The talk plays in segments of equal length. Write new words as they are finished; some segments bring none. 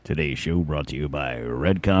Today's show brought to you by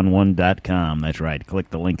redcon1.com. That's right. Click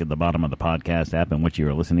the link at the bottom of the podcast app in which you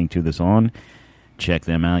are listening to this on. Check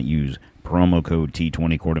them out. Use promo code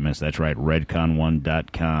T20 Quartermiss. That's right.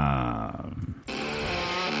 redcon1.com.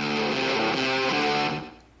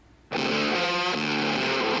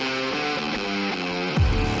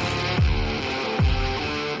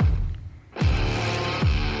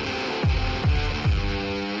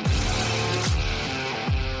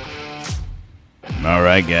 All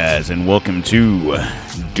right, guys, and welcome to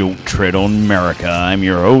Don't Tread on America. I'm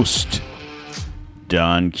your host,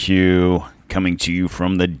 Don Q, coming to you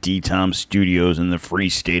from the D-Tom Studios in the free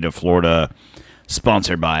state of Florida,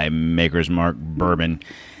 sponsored by Maker's Mark Bourbon.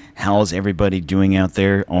 How's everybody doing out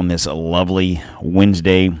there on this lovely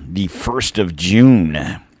Wednesday, the 1st of June,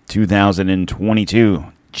 2022?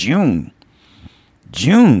 June.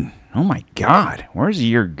 Oh, my God. Where's the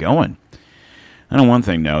year going? I know one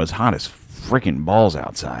thing, though. It's hot as freaking balls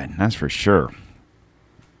outside, that's for sure.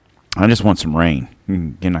 I just want some rain.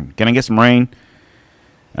 Can I get some rain?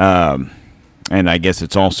 And I guess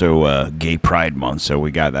it's also Gay Pride Month, so we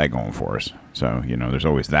got that going for us. So, there's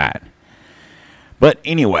always that. But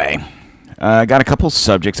anyway, I got a couple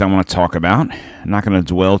subjects I want to talk about. I'm not going to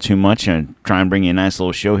dwell too much and try and bring you a nice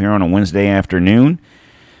little show here on a Wednesday afternoon.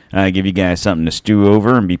 Give you guys something to stew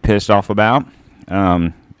over and be pissed off about,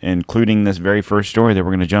 including this very first story that we're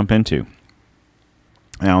going to jump into.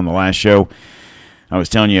 Now, on the last show, I was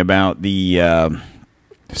telling you about the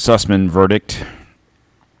Sussman verdict.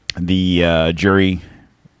 The jury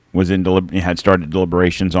was had started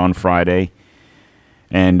deliberations on Friday,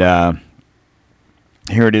 and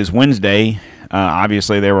here it is Wednesday.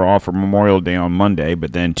 Obviously, they were off for Memorial Day on Monday,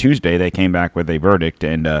 but then Tuesday they came back with a verdict,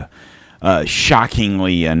 and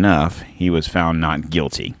shockingly enough, he was found not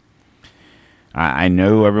guilty. I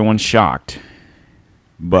know everyone's shocked,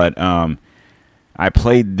 but I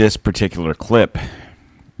played this particular clip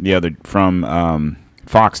from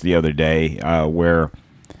Fox the other day, where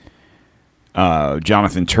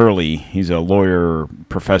Jonathan Turley, he's a lawyer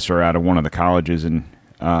professor out of one of the colleges, and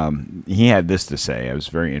he had this to say. It was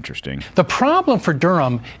very interesting. The problem for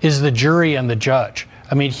Durham is the jury and the judge.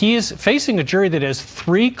 I mean, he is facing a jury that has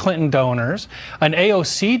 3 Clinton donors, an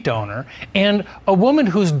AOC donor, and a woman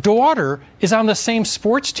whose daughter is on the same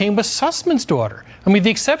sports team with Sussman's daughter. I mean,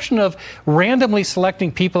 the exception of randomly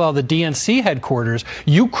selecting people out of the DNC headquarters,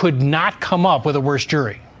 you could not come up with a worse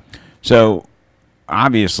jury. So,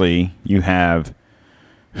 obviously, you have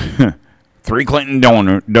 3 Clinton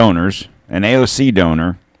donors, an AOC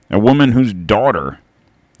donor, a woman whose daughter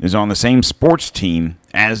is on the same sports team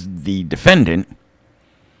as the defendant.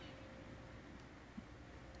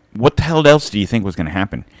 What the hell else do you think was going to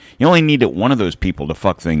happen? You only needed one of those people to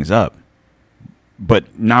fuck things up.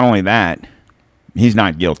 But not only that, he's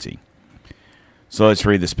not guilty. So let's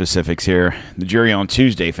read the specifics here. The jury on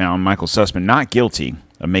Tuesday found Michael Sussman not guilty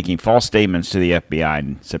of making false statements to the FBI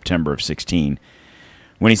in September of 2016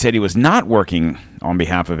 when he said he was not working on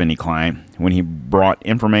behalf of any client when he brought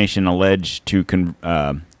information alleged to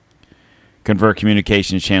convert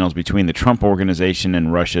communications channels between the Trump Organization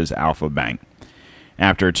and Russia's Alfa Bank.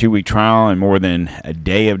 After a 2-week trial and more than a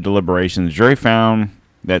day of deliberation, the jury found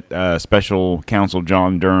that special counsel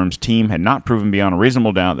John Durham's team had not proven beyond a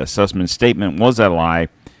reasonable doubt that Sussman's statement was a lie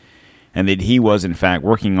and that he was, in fact,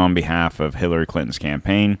 working on behalf of Hillary Clinton's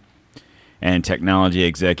campaign and technology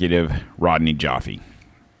executive Rodney Joffe.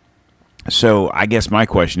 So I guess my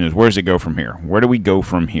question is, where does it go from here? Where do we go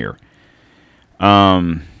from here?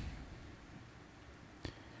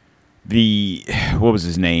 What was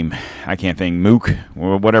his name? I can't think. Mook,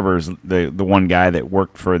 or whatever is the one guy that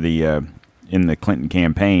worked for the in the Clinton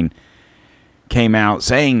campaign, came out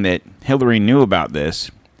saying that Hillary knew about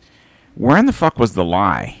this. Where in the fuck was the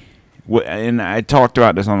lie? And I talked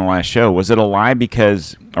about this on the last show. Was it a lie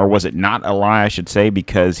because, or was it not a lie, I should say,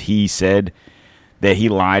 because he said that he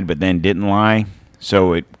lied but then didn't lie,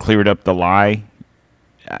 so it cleared up the lie?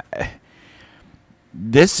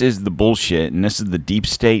 This is the bullshit, and this is the deep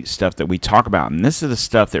state stuff that we talk about, and this is the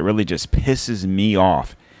stuff that really just pisses me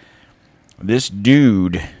off. This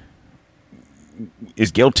dude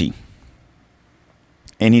is guilty,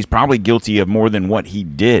 and he's probably guilty of more than what he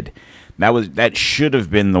did. That should have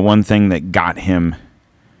been the one thing that got him,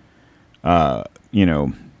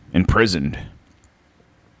 imprisoned,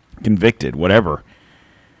 convicted, whatever.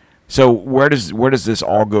 So where does this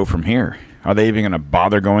all go from here? Are they even going to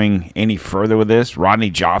bother going any further with this? Rodney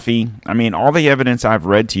Joffe? I mean, all the evidence I've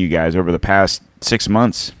read to you guys over the past 6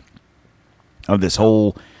 months of this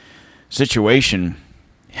whole situation,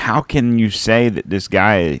 how can you say that this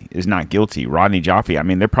guy is not guilty? Rodney Joffe, I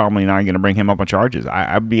mean, they're probably not going to bring him up on charges.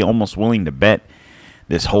 I'd be almost willing to bet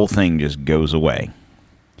this whole thing just goes away.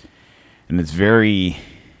 And it's very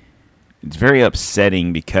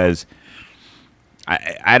upsetting because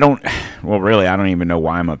I don't even know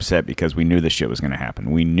why I'm upset, because we knew this shit was going to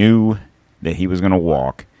happen. We knew that he was going to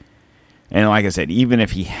walk. And like I said, even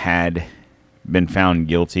if he had been found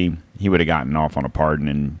guilty, he would have gotten off on a pardon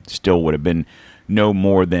and still would have been no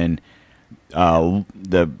more than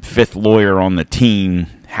the fifth lawyer on the team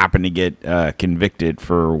happened to get convicted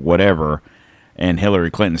for whatever, and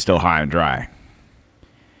Hillary Clinton's still high and dry.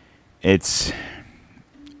 It's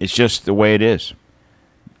just the way it is.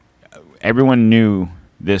 Everyone knew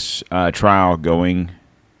this trial going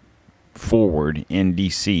forward in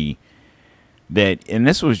D.C. And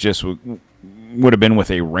this was just would have been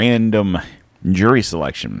with a random jury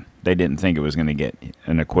selection. They didn't think it was going to get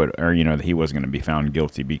an acquittal, or that he was going to be found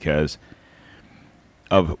guilty because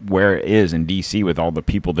of where it is in D.C. with all the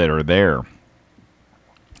people that are there.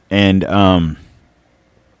 And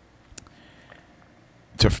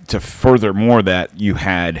to furthermore that, you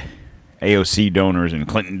had AOC donors and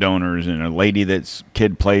Clinton donors and a lady that's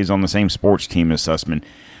kid plays on the same sports team as Sussman.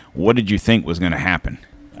 What did you think was going to happen?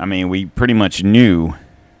 I mean, we pretty much knew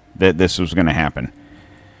that this was going to happen.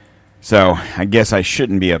 So I guess I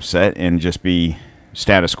shouldn't be upset and just be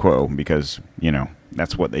status quo, because,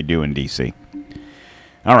 that's what they do in D.C.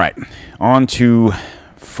 All right, on to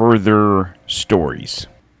further stories.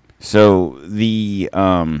 So the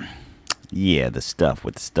stuff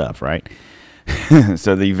with the stuff, right?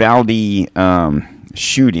 So the Uvalde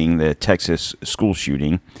shooting, the Texas school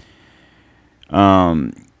shooting,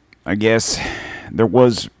 I guess there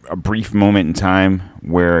was a brief moment in time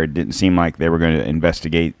where it didn't seem like they were going to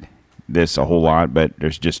investigate this a whole lot, but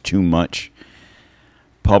there's just too much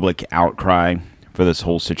public outcry for this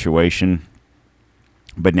whole situation.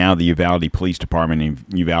 But now the Uvalde Police Department and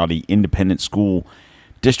Uvalde Independent School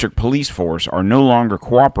District Police Force are no longer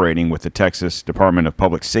cooperating with the Texas Department of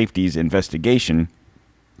Public Safety's investigation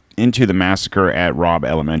into the massacre at Robb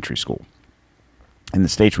Elementary School. In the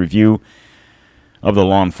state's review of the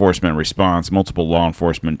law enforcement response, multiple law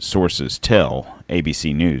enforcement sources tell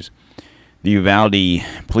ABC News the Uvalde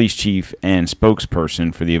police chief and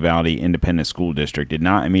spokesperson for the Uvalde Independent School District did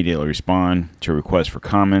not immediately respond to requests for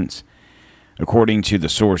comments. According to the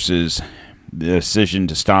sources, the decision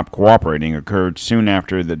to stop cooperating occurred soon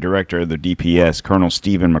after the director of the DPS, Colonel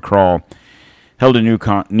Stephen McCraw, held a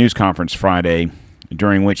news conference Friday,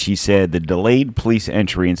 during which he said the delayed police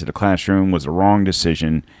entry into the classroom was a wrong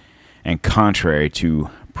decision and contrary to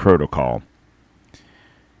protocol.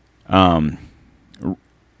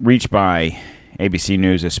 Reached by ABC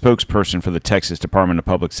News, a spokesperson for the Texas Department of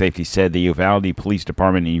Public Safety said the Uvalde Police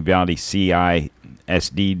Department and Uvalde CISD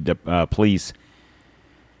police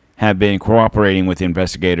have been cooperating with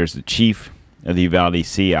investigators. The chief of the Uvalde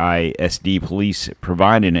CISD police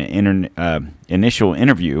provided an initial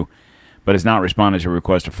interview, but has not responded to a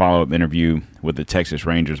request. A follow-up interview with the Texas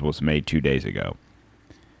Rangers was made 2 days ago.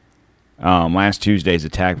 Last Tuesday's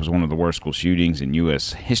attack was one of the worst school shootings in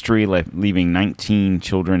U.S. history, leaving 19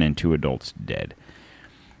 children and 2 adults dead.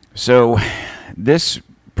 So this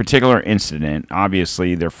particular incident,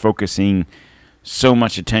 obviously, they're focusing so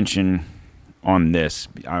much attention on this,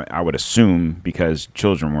 I would assume, because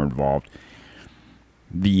children were involved.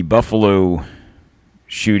 The Buffalo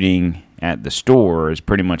shooting at the store is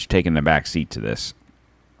pretty much taking the back seat to this.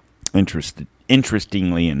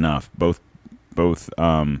 Interestingly enough, both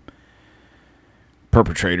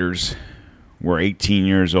perpetrators were 18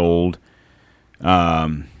 years old. They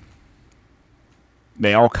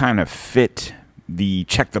all kind of fit the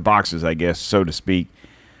check the boxes, I guess, so to speak,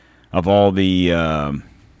 of all the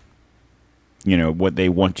what they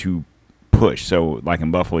want to push. So, like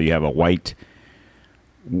in Buffalo, you have a white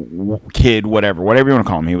kid, whatever you want to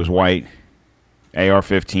call him. He was white,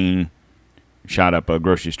 AR-15, shot up a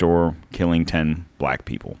grocery store, killing 10 black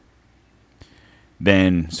people.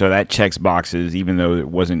 So that checks boxes, even though it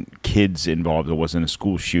wasn't kids involved. It wasn't a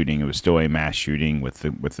school shooting. It was still a mass shooting with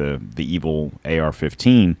the evil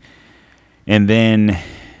AR-15. And then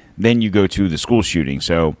you go to the school shooting.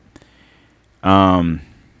 So, I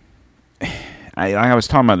was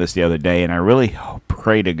talking about this the other day, and I really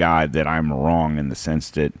pray to God that I'm wrong in the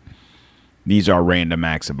sense that these are random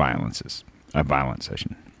acts of violence,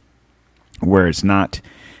 where it's not.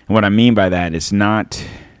 And what I mean by that is not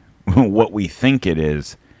what we think it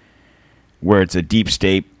is, where it's a deep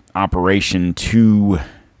state operation to,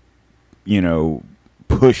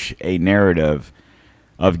 push a narrative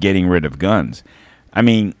of getting rid of guns. I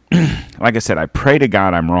mean, like I said, I pray to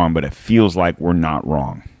God I'm wrong, but it feels like we're not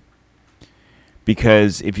wrong.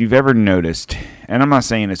 Because if you've ever noticed, and I'm not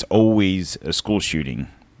saying it's always a school shooting,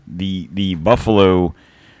 the Buffalo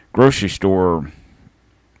grocery store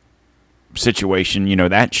situation,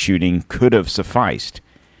 that shooting could have sufficed.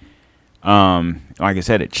 Like I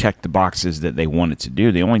said, it checked the boxes that they wanted to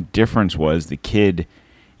do. The only difference was the kid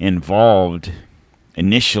involved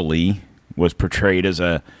initially was portrayed as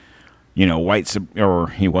a, or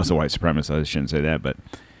he was a white supremacist. I shouldn't say that, but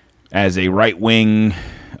as a right-wing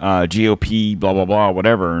GOP, blah, blah, blah,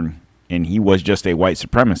 whatever. And he was just a white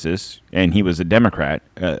supremacist, and he was a Democrat,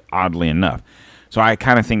 oddly enough. So I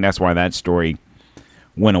kind of think that's why that story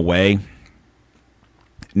went away.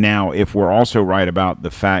 Now, if we're also right about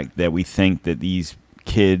the fact that we think that these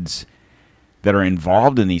kids that are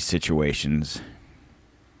involved in these situations,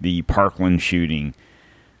 the Parkland shooting,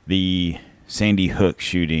 the Sandy Hook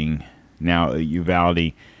shooting, now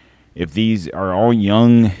Uvalde, if these are all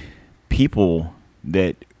young people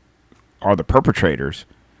that are the perpetrators,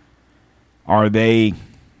 are they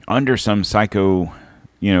under some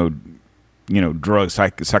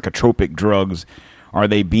psychotropic drugs? Are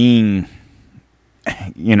they being,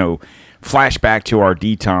 flashback to our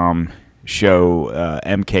DTOM show,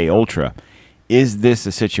 MK Ultra? Is this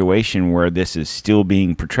a situation where this is still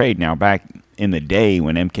being portrayed? Now, back in the day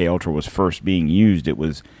when MK Ultra was first being used, it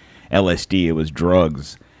was LSD, it was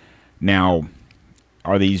drugs. Now,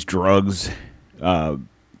 are these drugs,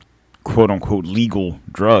 quote unquote, legal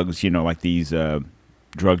drugs? Like these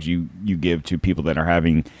drugs you give to people that are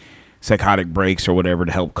having psychotic breaks or whatever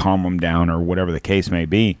to help calm them down or whatever the case may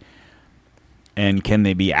be. And can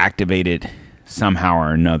they be activated somehow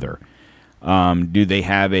or another? Do they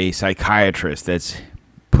have a psychiatrist that's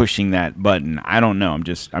pushing that button? I don't know. I'm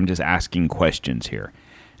just asking questions here,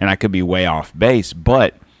 and I could be way off base.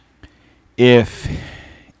 But if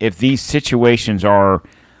these situations are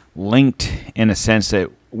linked in a sense that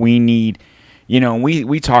we need,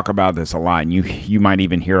 we talk about this a lot, and you might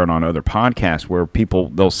even hear it on other podcasts where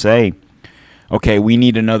they'll say, okay, we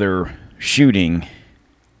need another shooting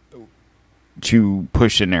to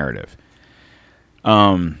push a narrative.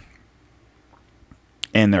 And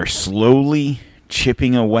they're slowly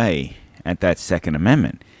chipping away at that Second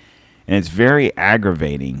Amendment. And it's very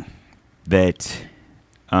aggravating that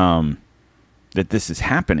that this is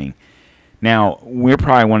happening. Now, we're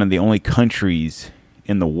probably one of the only countries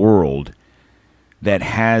in the world that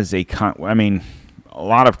has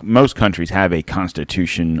most countries have a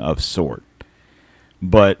constitution of sort.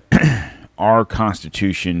 But our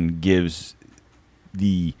constitution gives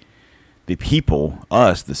the people,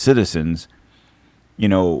 us, the citizens,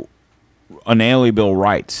 unalienable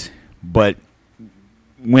rights. But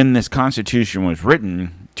when this Constitution was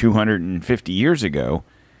written 250 years ago,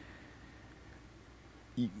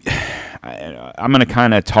 I'm going to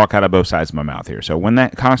kind of talk out of both sides of my mouth here. So when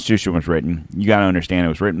that Constitution was written, you got to understand it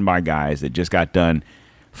was written by guys that just got done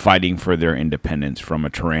fighting for their independence from a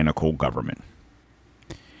tyrannical government.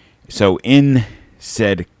 So in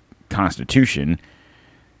said Constitution,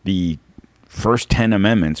 the first 10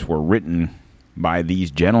 amendments were written by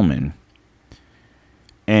these gentlemen.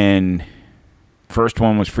 And first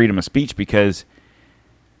one was freedom of speech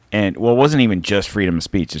it wasn't even just freedom of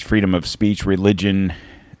speech. It's freedom of speech, religion.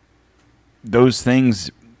 Those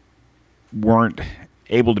things weren't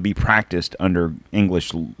able to be practiced under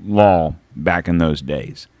English law back in those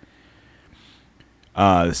days.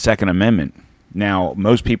 The Second Amendment. Now,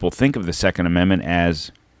 most people think of the Second Amendment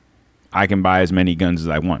as I can buy as many guns as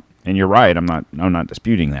I want. And you're right, I'm not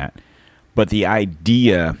disputing that. But the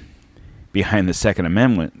idea behind the Second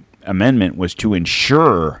Amendment was to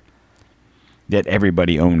ensure that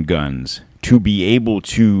everybody owned guns, to be able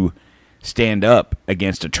to stand up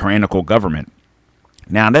against a tyrannical government.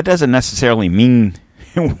 Now, that doesn't necessarily mean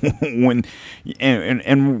and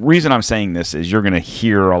the reason I'm saying this is you're going to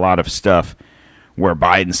hear a lot of stuff where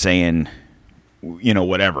Biden's saying,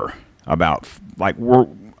 whatever about, like,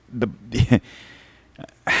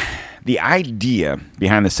 the idea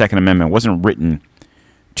behind the Second Amendment wasn't written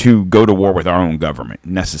to go to war with our own government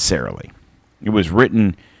necessarily. It was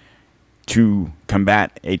written to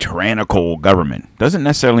combat a tyrannical government. Doesn't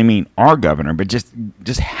necessarily mean our governor, but just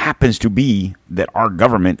happens to be that our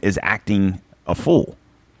government is acting a fool.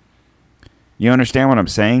 You understand what I'm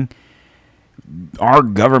saying? Our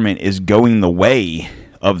government is going the way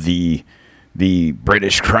of the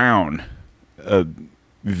British Crown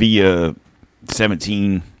via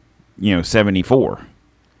 1774.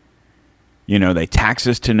 They tax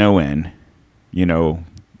us to no end.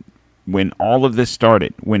 When all of this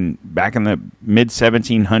started, when back in the mid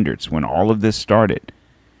 1700s, when all of this started,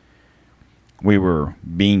 we were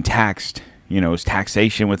being taxed. It was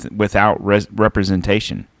taxation without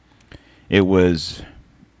representation. It was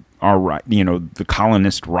our right, the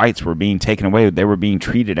colonist rights were being taken away. They were being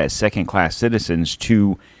treated as second-class citizens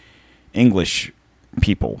to English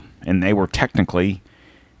people, and they were technically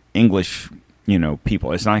English,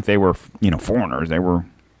 people. It's not like they were, foreigners. They were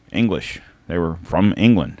English. They were from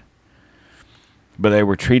England. But they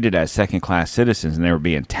were treated as second-class citizens, and they were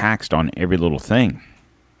being taxed on every little thing.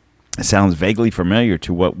 It sounds vaguely familiar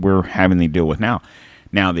to what we're having to deal with now.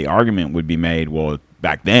 Now, the argument would be made, well,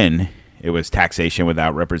 back then, it was taxation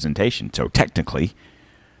without representation. So technically,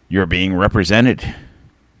 you're being represented.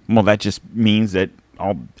 Well, that just means that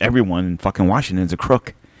everyone in fucking Washington is a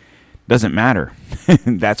crook. Doesn't matter.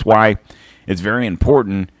 That's why it's very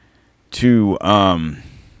important to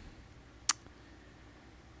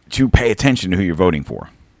pay attention to who you're voting for.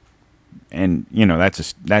 And,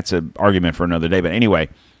 that's an argument for another day. But anyway,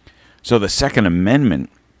 so the Second Amendment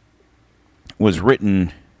was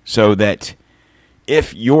written so that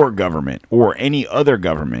if your government or any other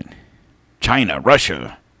government, China,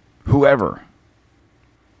 Russia, whoever,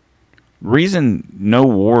 reason no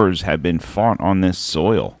wars have been fought on this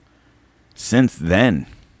soil since then.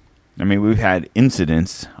 I mean, we've had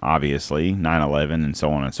incidents, obviously, 9/11 and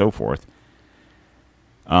so on and so forth.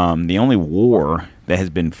 The only war that has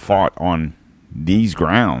been fought on these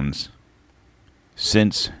grounds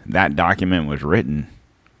since that document was written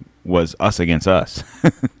was us against us.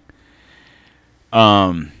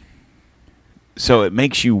 So it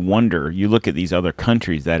makes you wonder. You look at these other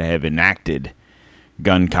countries that have enacted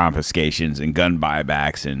gun confiscations and gun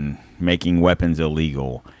buybacks and making weapons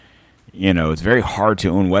illegal. It's very hard to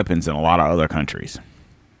own weapons in a lot of other countries.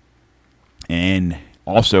 And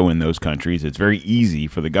also in those countries, it's very easy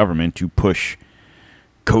for the government to push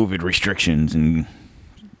COVID restrictions and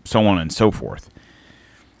so on and so forth.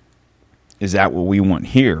 Is that what we want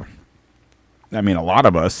here? I mean, a lot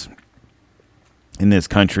of us in this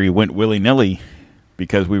country went willy-nilly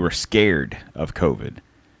because we were scared of COVID.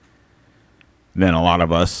 Then a lot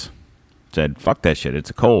of us said, fuck that shit, it's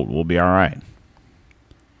a cold, we'll be all right.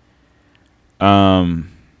 But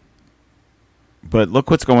look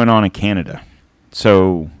what's going on in Canada.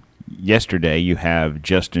 So yesterday you have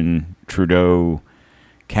Justin Trudeau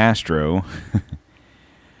Castro.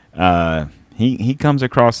 He comes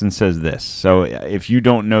across and says this. So if you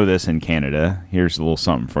don't know this in Canada, here's a little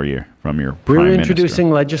something for you from your Prime Minister. We're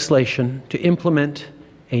introducing legislation to implement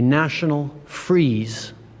a national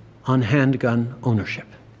freeze on handgun ownership.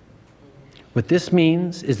 What this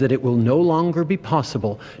means is that it will no longer be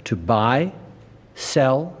possible to buy,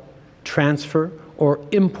 sell, transfer, or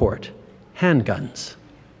import handguns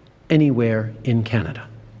anywhere in Canada.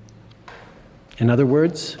 In other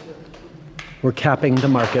words, we're capping the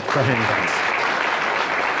market for handguns.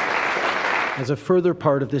 As a further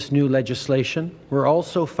part of this new legislation, we're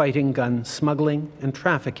also fighting gun smuggling and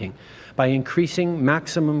trafficking by increasing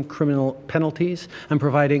maximum criminal penalties and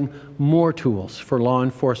providing more tools for law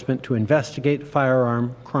enforcement to investigate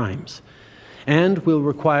firearm crimes. And we'll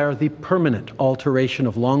require the permanent alteration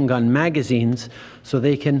of long gun magazines so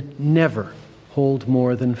they can never hold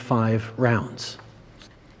more than 5 rounds.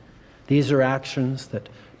 These are actions that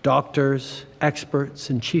doctors,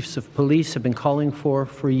 experts, and chiefs of police have been calling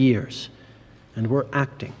for years, and we're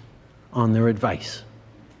acting on their advice.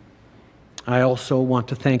 I also want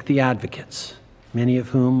to thank the advocates, many of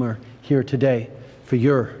whom are here today, for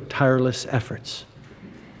your tireless efforts.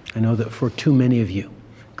 I know that for too many of you,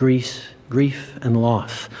 grief and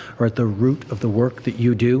loss are at the root of the work that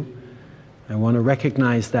you do. I want to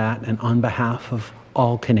recognize that, and on behalf of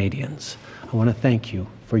all Canadians, I want to thank you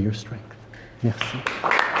for your strength. Merci.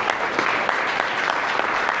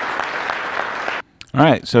 All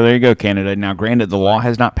right, so there you go, Canada. Now, granted, the law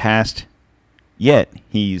has not passed yet.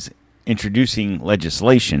 He's introducing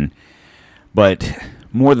legislation, but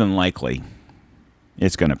more than likely,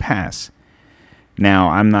 it's going to pass. Now,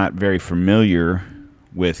 I'm not very familiar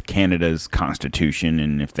with Canada's constitution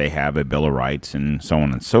and if they have a Bill of Rights and so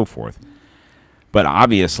on and so forth. But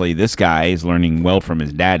obviously, this guy is learning well from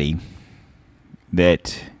his daddy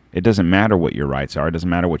that it doesn't matter what your rights are. It doesn't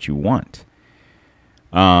matter what you want.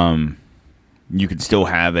 You can still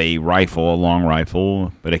have a rifle, a long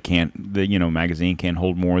rifle, but it can't. The magazine can't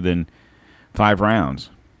hold more than 5 rounds.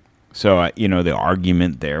 So the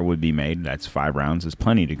argument there would be made that's 5 rounds is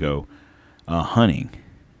plenty to go hunting,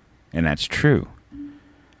 and that's true.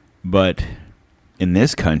 But in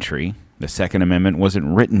this country, the Second Amendment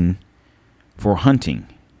wasn't written for hunting.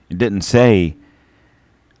 It didn't say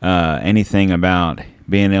anything about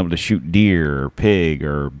being able to shoot deer or pig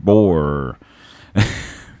or boar or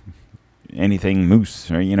anything, moose,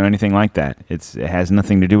 or anything like that. It has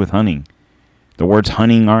nothing to do with hunting. The words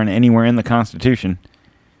hunting aren't anywhere in the Constitution.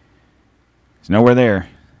 It's nowhere there.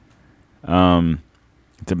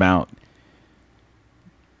 It's about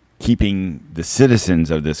keeping the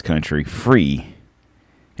citizens of this country free,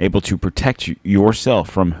 able to protect yourself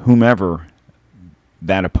from whomever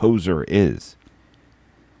that opposer is.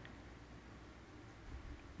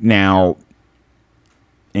 Now,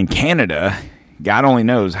 in Canada, God only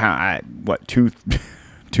knows how,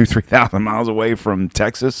 3,000 miles away from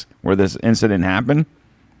Texas, where this incident happened,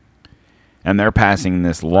 and they're passing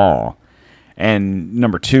this law. And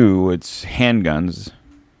number two, it's handguns.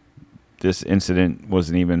 This incident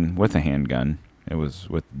wasn't even with a handgun. It was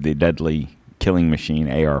with the deadly killing machine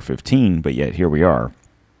AR-15, but yet here we are.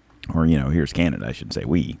 Or, here's Canada, I should say.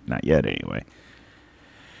 We, not yet anyway.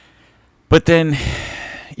 But then,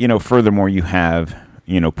 furthermore, you have,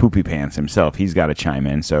 Poopy Pants himself. He's got to chime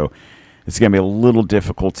in, so it's going to be a little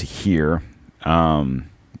difficult to hear.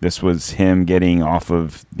 This was him getting off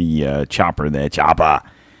of the chopper,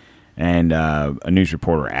 and a news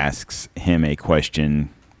reporter asks him a question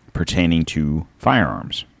pertaining to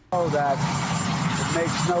firearms. I know that it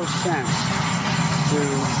makes no sense to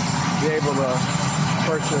be able to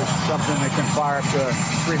purchase something that can fire up to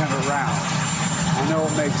 300 rounds. I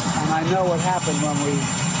know what happened when we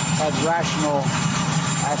had rational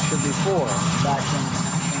action before, back in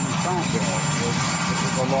the Trump bill, which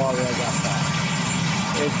was the law that got passed.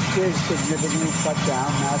 It did significantly cut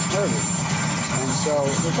down mass murder. And so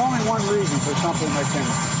there's only one reason for something that can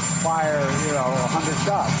fire, 100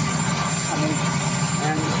 shots.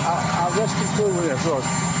 And I'll just conclude with this. Look,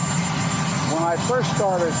 when I first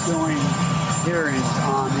started doing hearings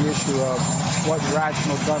on the issue of what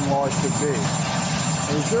rational gun laws should be,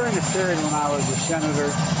 it was during a period when I was a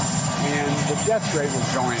senator and the death rate was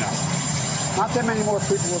going up. Not that many more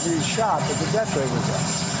people were being shot, but the death rate was up.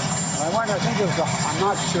 And I think it was, I'm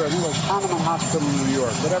not sure, I think it was Kahneman Hospital in New York,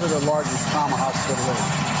 whatever the largest trauma hospital is.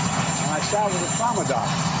 And I sat with a trauma doc.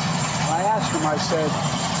 And I asked him, I said,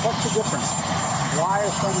 what's the difference? Why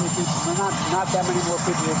are so many people, not that many more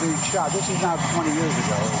people are being shot? This is now 20 years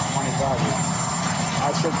ago, or 25 years.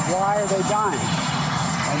 I said, why are they dying?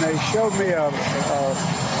 And they showed me a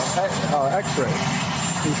x-ray.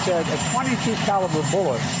 He said, a 22 caliber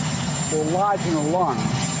bullet will lodge in the lung,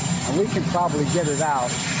 and we can probably get it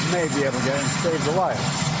out, may be able to get it and save the life.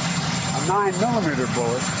 A 9mm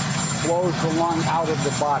bullet blows the lung out of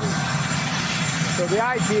the body. So the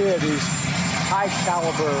idea of these high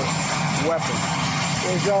caliber weapons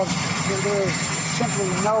is there is simply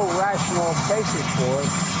no rational basis for it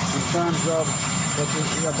in terms of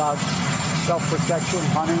about self-protection,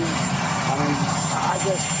 hunting.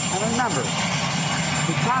 And remember,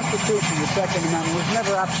 the Constitution, the Second Amendment, was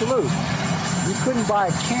never absolute. You couldn't buy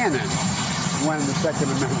a cannon when the Second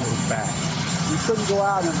Amendment was passed. You couldn't go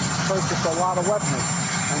out and purchase a lot of weapons.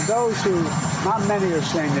 And those who, not many are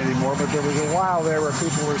saying it anymore, but there was a while there where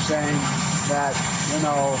people were saying that,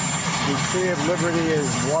 the tree of liberty is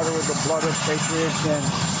water with the blood of patriots, and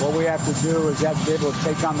what we have to do is have to be able to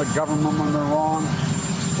take on the government when they're wrong.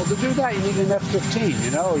 Well, to do that, you need an F-15,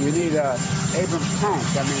 you need a Abrams tank.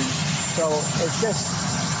 So it's just,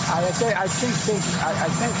 I think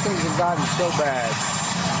things have gotten so bad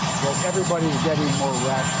that everybody's getting more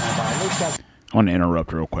rational about it. At least that's... I want to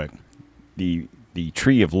interrupt real quick. The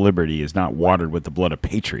tree of liberty is not watered with the blood of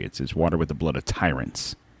patriots. It's watered with the blood of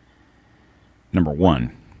tyrants. Number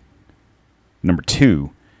one. Number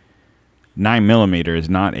two, 9mm is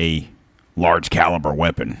not a large caliber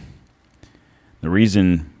weapon. The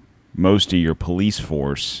reason most of your police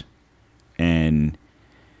force and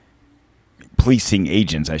policing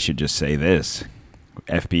agents, I should just say this,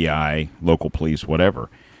 FBI, local police,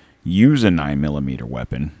 whatever, use a 9mm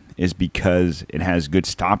weapon is because it has good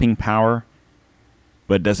stopping power,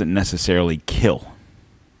 but doesn't necessarily kill.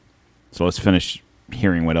 So let's finish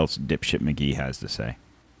hearing what else Dipshit McGee has to say.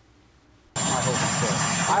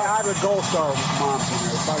 I have a Gold Star mom in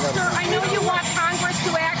there. Sir, I know you want Congress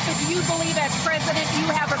to act, but do you believe as president you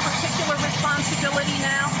have a particular responsibility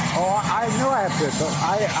now? Oh, I know I have this.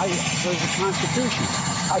 There's a Constitution.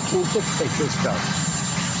 I can't dictate this stuff.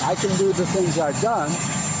 I can do the things I've done,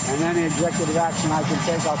 and any executive action I can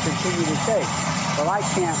take, I'll continue to take. But I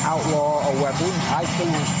can't outlaw a weapon. I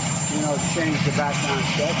can't, change the background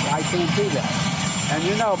check. I can't do that. And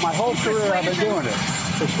my whole career I've been doing it.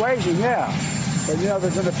 Persuasion, yeah. But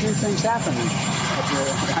there's been a few things happening.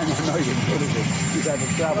 I know you're good at it. You've had to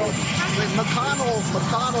travel.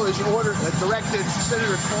 McConnell has directed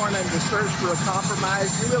Senator Cornyn to search for a compromise.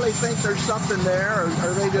 Do you really think there's something there, or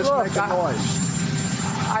are they just making noise?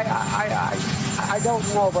 I don't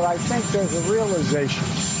know, but I think there's a realization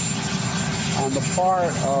on the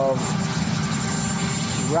part of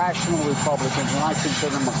rational Republicans, and I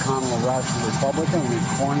consider McConnell a rational Republican, I mean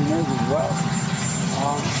Cornyn is as well.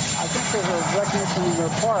 I think there's a recognition on their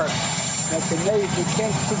part that they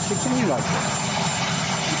can't continue like this.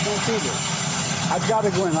 You can't do this. I've got to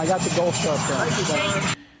win. I got the gold star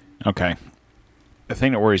there. Okay. The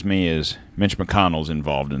thing that worries me is Mitch McConnell's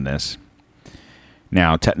involved in this.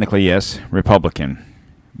 Now, technically, yes, Republican,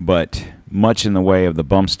 but much in the way of the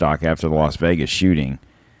bump stock after the Las Vegas shooting,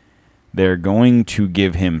 they're going to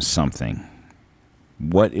give him something.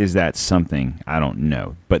 What is that something? I don't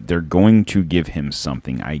know. But they're going to give him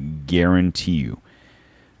something. I guarantee you.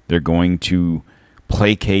 They're going to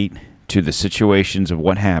placate to the situations of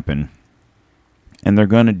what happened, and they're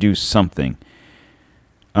going to do something.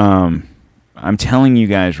 I'm telling you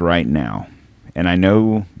guys right now, and I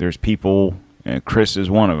know there's people, Chris is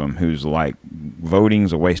one of them, who's like,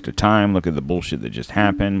 voting's a waste of time. Look at the bullshit that just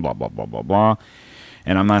happened, blah, blah, blah, blah, blah.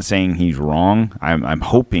 And I'm not saying he's wrong. I'm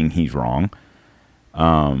hoping he's wrong.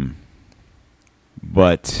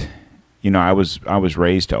 But you know, I was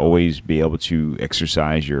raised to always be able to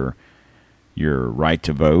exercise your right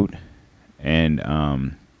to vote, and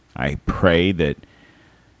I pray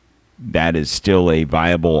that is still a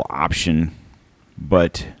viable option.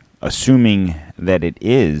 But assuming that it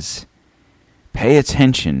is, pay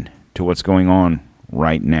attention to what's going on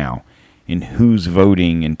right now and who's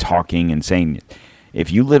voting and talking and saying. If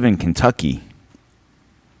you live in Kentucky,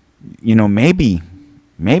 you know, maybe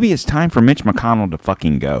it's time for Mitch McConnell to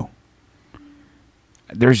fucking go.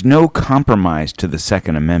 There's no compromise to the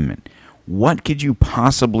Second Amendment. What could you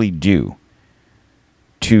possibly do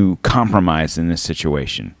to compromise in this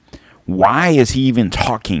situation? Why is he even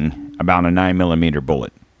talking about a 9mm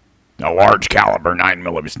bullet? A large caliber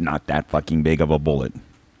 9mm is not that fucking big of a bullet.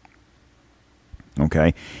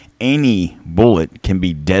 Okay? Any bullet can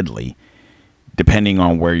be deadly depending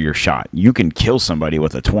on where you're shot. You can kill somebody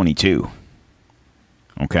with a .22.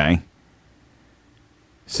 Okay?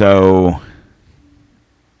 So,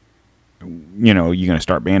 you know, you're going to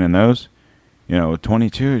start banning those? You know, a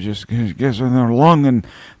 .22 just gets in their lung and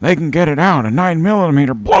they can get it out. A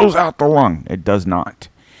 9mm blows out the lung. It does not.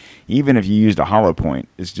 Even if you used a hollow point,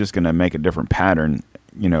 it's just going to make a different pattern,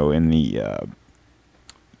 you know, in the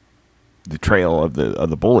trail of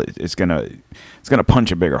the bullet. It's going to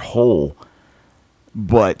punch a bigger hole.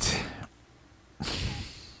 But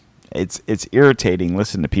it's irritating.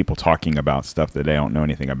 Listen to people talking about stuff that they don't know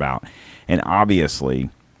anything about. And obviously,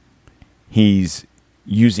 he's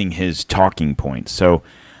using his talking points. So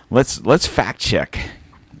let's fact check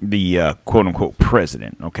the quote unquote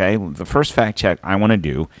president. Okay, the first fact check I want to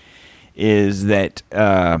do is that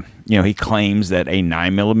you know, he claims that a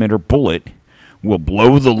 9mm bullet will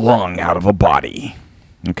blow the lung out of a body.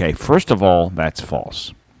 Okay, first of all, that's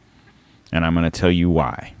false, and I'm going to tell you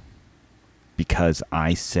why. Because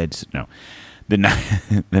I said so. No. The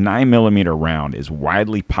 9mm round is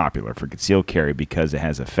widely popular for concealed carry because it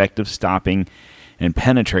has effective stopping and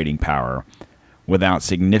penetrating power without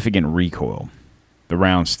significant recoil. The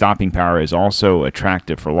round's stopping power is also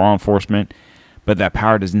attractive for law enforcement, but that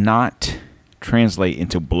power does not translate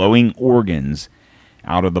into blowing organs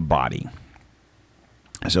out of the body.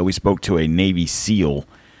 So we spoke to a Navy SEAL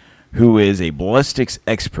who is a ballistics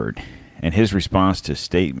expert, and his response to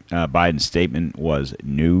Biden's statement was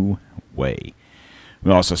no way.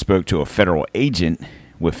 We also spoke to a federal agent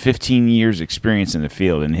with 15 years experience in the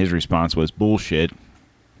field, and his response was bullshit.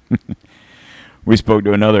 We spoke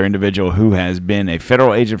to another individual who has been a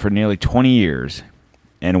federal agent for nearly 20 years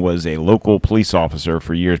and was a local police officer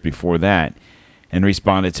for years before that, and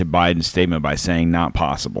responded to Biden's statement by saying not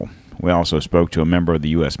possible. We also spoke to a member of the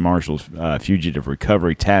U.S. Marshals Fugitive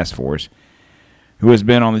Recovery Task Force who has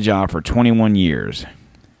been on the job for 21 years.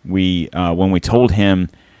 When we told him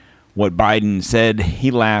what Biden said,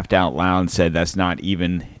 he laughed out loud and said that's not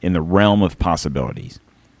even in the realm of possibilities.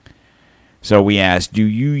 So we asked, do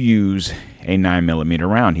you use a 9mm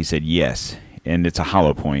round? He said yes, and it's a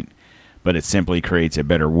hollow point, but it simply creates a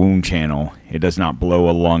better wound channel. It does not blow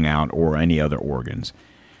a lung out or any other organs.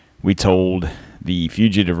 We told the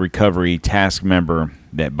Fugitive Recovery Task member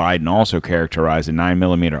that Biden also characterized a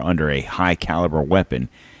 9mm under a high-caliber weapon,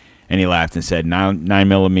 and he laughed and said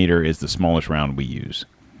 9mm is the smallest round we use.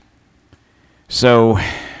 So,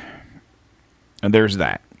 there's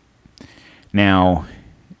that. Now,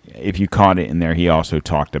 if you caught it in there, he also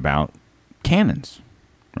talked about cannons,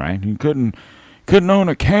 right? You couldn't own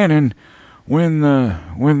a cannon when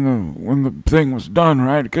the thing was done,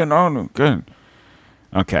 right? You couldn't own it. Couldn't.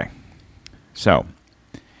 Okay, so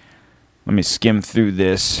let me skim through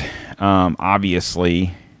this.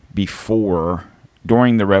 Obviously,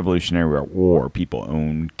 during the Revolutionary War, people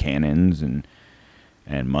owned cannons and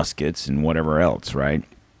and muskets and whatever else, right?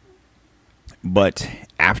 But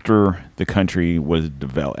after the country was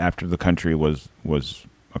developed, after the country was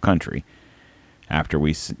a country, after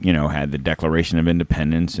we, had the Declaration of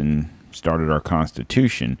Independence and started our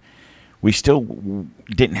Constitution, we still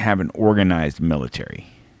didn't have an organized military,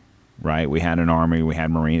 right? We had an army, we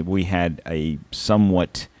had Marine, we had a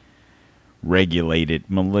somewhat regulated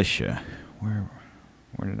militia. Where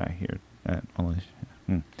did I hear that militia?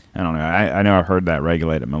 I don't know. I know I've heard that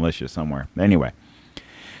regulated militia somewhere. Anyway.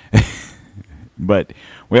 But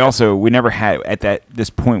we never had, at this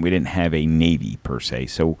point, we didn't have a navy per se.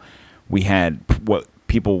 So we had what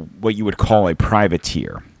you would call a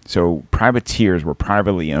privateer. So privateers were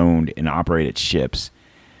privately owned and operated ships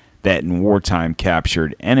that in wartime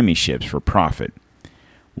captured enemy ships for profit,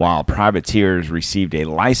 while privateers received a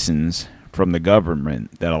license from the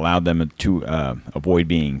government that allowed them to avoid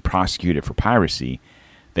being prosecuted for piracy.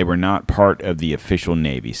 They were not part of the official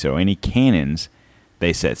navy. So any cannons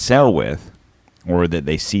they set sail with, or that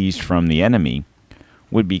they seized from the enemy,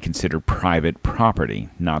 would be considered private property,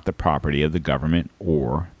 not the property of the government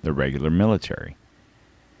or the regular military.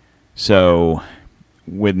 So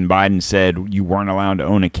when Biden said you weren't allowed to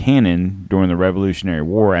own a cannon during the Revolutionary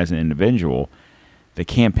War as an individual, the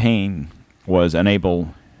campaign was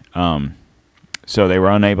unable, so they were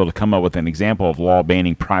unable to come up with an example of law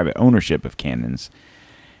banning private ownership of cannons,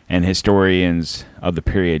 and historians of the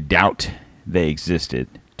period doubt they existed.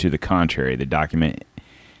 To the contrary, the document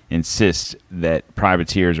insists that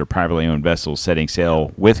privateers or privately owned vessels setting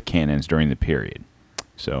sail with cannons during the period.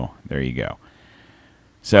 So there you go.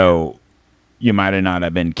 So you might not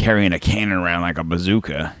have been carrying a cannon around like a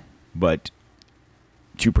bazooka, but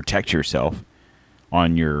to protect yourself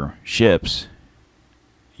on your ships,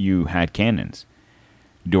 you had cannons.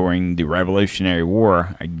 During the Revolutionary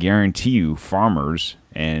War, I guarantee you farmers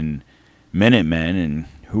and Minutemen and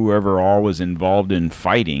whoever all was involved in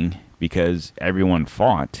fighting, because everyone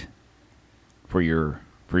fought for your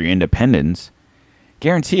independence,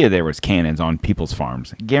 guarantee you there was cannons on people's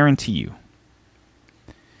farms. Guarantee you.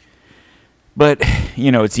 But,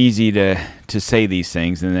 it's easy to say these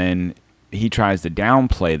things, and then he tries to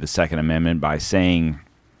downplay the Second Amendment by saying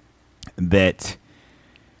that,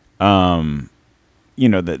 the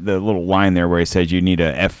little line there where he says you need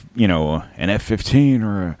an F-15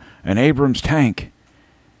 or an Abrams tank.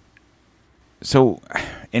 So,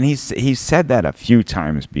 and he's said that a few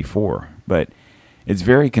times before, but it's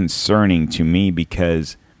very concerning to me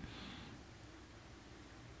because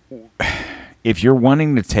if you're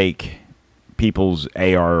wanting to take people's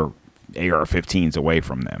AR-15s away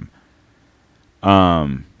from them,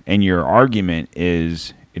 and your argument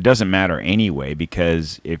is it doesn't matter anyway,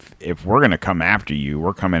 because if we're going to come after you,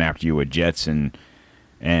 we're coming after you with jets and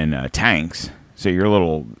tanks, so your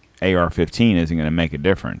little AR-15 isn't going to make a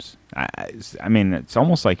difference. I mean, it's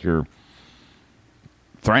almost like you're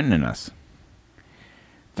threatening us.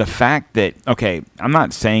 The fact that, okay, I'm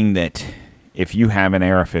not saying that if you have an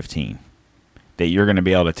AR-15 that you're going to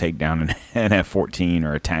be able to take down an F-14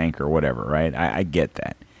 or a tank or whatever, right? I get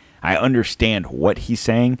that. I understand what he's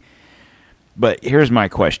saying. But here's my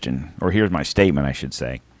question, or here's my statement, I should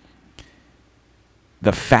say.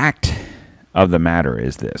 The fact of the matter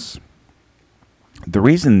is this. The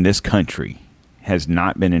reason this country has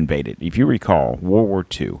not been invaded, if you recall World War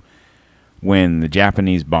II, when the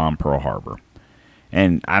Japanese bombed Pearl Harbor,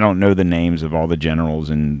 and I don't know the names of all the generals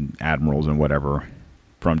and admirals and whatever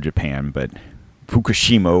from Japan, but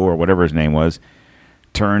Fukushima, or whatever his name was,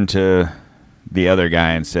 turned to the other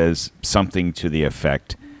guy and says something to the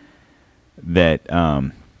effect that,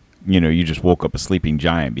 you just woke up a sleeping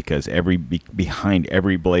giant, because behind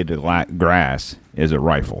every blade of grass is a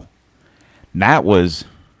rifle. That was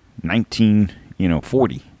 41.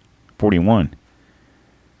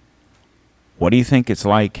 What do you think it's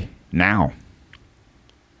like now?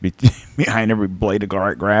 Behind every blade of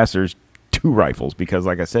grass, there's 2 rifles, because,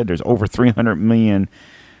 like I said, there's over 300 million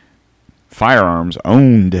firearms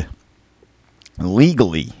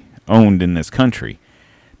legally owned in this country.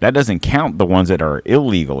 That doesn't count the ones that are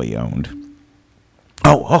illegally owned.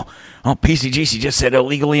 Oh, PCGC just said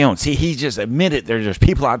illegally owned. See, he just admitted there's just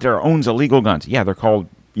people out there who owns illegal guns. Yeah, they're called,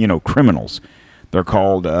 criminals. They're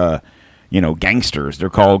called, gangsters. They're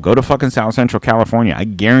called, go to fucking South Central California. I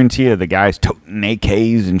guarantee you the guys toting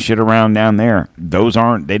AKs and shit around down there,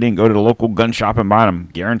 they didn't go to the local gun shop and buy them.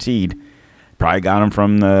 Guaranteed. Probably got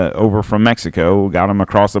them over from Mexico, got them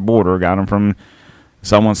across the border, got them from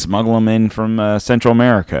someone smuggling them in from Central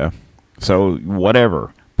America. So,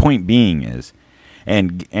 whatever. Point being is,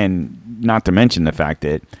 and not to mention the fact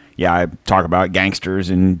that, yeah, I talk about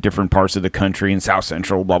gangsters in different parts of the country in South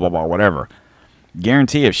Central, blah, blah, blah, whatever.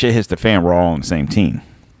 guarantee if shit hits the fan, we're all on the same team.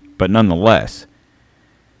 But nonetheless,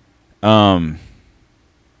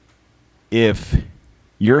 if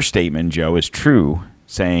your statement, Joe, is true,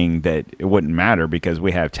 saying that it wouldn't matter because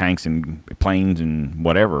we have tanks and planes and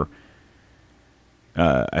whatever.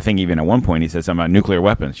 I think even at one point he said something about nuclear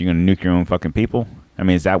weapons. You're going to nuke your own fucking people? I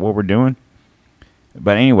mean, is that what we're doing?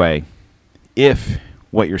 But anyway, if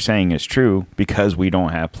what you're saying is true, because we don't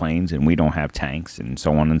have planes and we don't have tanks and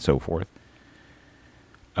so on and so forth,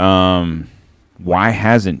 why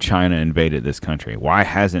hasn't China invaded this country? Why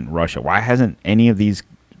hasn't Russia? Why hasn't any of these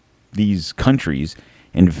countries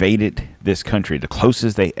invaded this country? The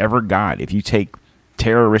closest they ever got, if you take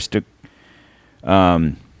terroristic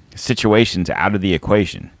situations out of the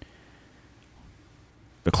equation,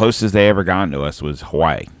 the closest they ever got to us was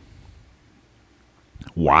Hawaii.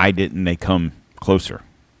 Why didn't they come closer?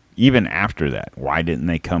 Even after that, why didn't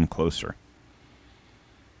they come closer?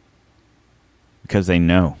 Because they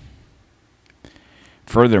know.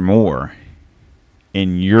 Furthermore,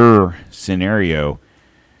 in your scenario,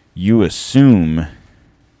 you assume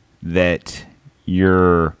that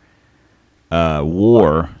your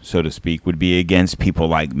war, so to speak, would be against people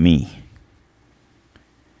like me.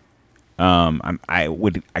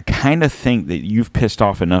 I kind of think that you've pissed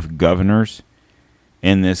off enough governors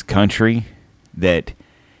in this country that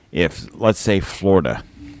if, let's say, Florida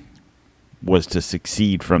was to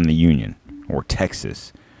secede from the Union, or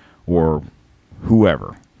Texas, or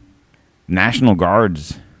whoever, National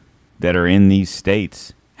Guards that are in these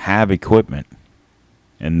states have equipment,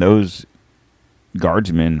 and those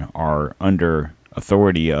guardsmen are under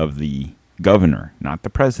authority of the governor, not the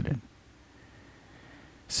president.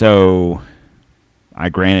 So, I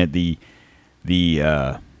granted the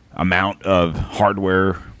amount of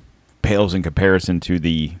hardware pales in comparison to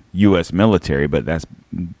the U.S. military, but that's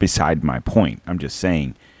beside my point. I'm just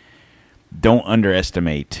saying, don't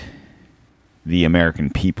underestimate the American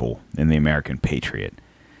people and the American patriot.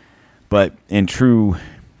 But in true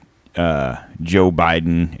Joe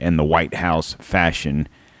Biden and the White House fashion,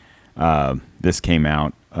 this came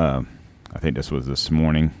out, I think this was this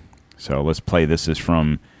morning. So let's play. This is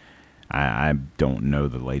from, I don't know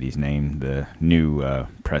the lady's name, the new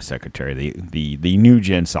press secretary, the new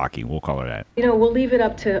Jen Psaki, we'll call her that. You know, we'll leave it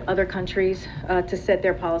up to other countries to set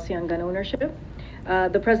their policy on gun ownership.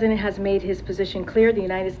 The president has made his position clear. The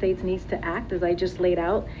United States needs to act, as I just laid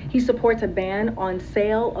out. He supports a ban on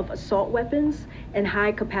sale of assault weapons and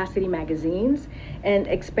high-capacity magazines and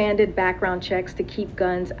expanded background checks to keep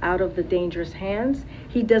guns out of the dangerous hands.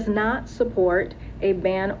 He does not support a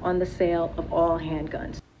ban on the sale of all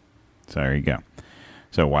handguns. So there you go.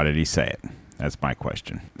 So why did he say it? That's my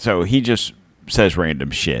question. So he just says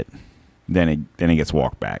random shit. Then he gets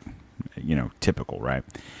walked back. You know, typical, right?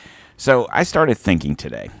 So I started thinking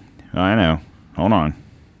today. I know. Hold on.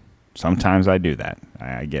 Sometimes I do that.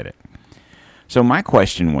 I get it. So my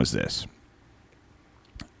question was this.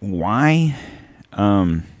 Why,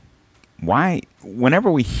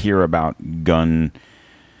 whenever we hear about gun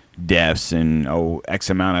deaths and, X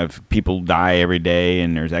amount of people die every day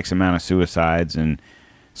and there's X amount of suicides and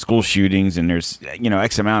school shootings and there's,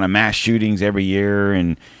 X amount of mass shootings every year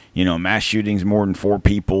and, mass shootings more than 4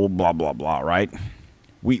 people, blah, blah, blah, right?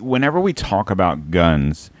 Whenever we talk about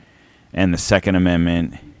guns and the Second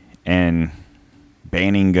Amendment and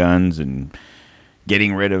banning guns and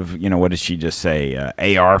getting rid of, what did she just say,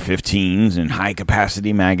 AR-15s and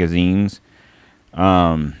high-capacity magazines,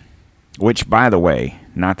 which, by the way,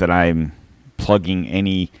 not that I'm plugging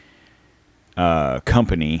any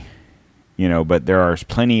company, but there are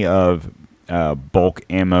plenty of bulk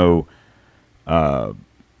ammo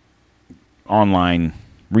online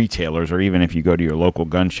retailers, or even if you go to your local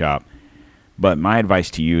gun shop. But my advice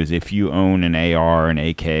to you is if you own an AR, an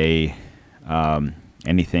AK,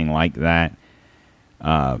 anything like that,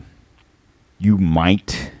 you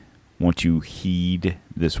might want to heed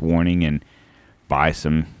this warning and buy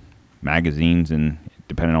some magazines, and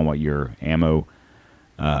depending on what your ammo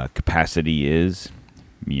capacity is,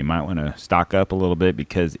 you might want to stock up a little bit,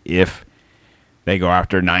 because if they go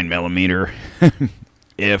after 9mm,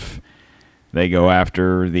 if they go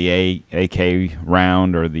after the AK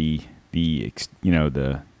round or the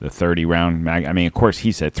 30 round mag. I mean, of course,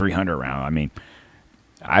 he said 300 round. I mean,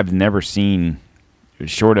 I've never seen,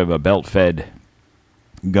 short of a belt fed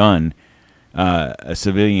gun, a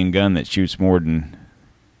civilian gun that shoots more than,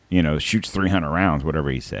 shoots 300 rounds, whatever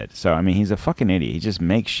he said. So, I mean, he's a fucking idiot. He just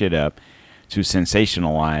makes shit up to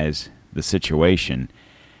sensationalize the situation.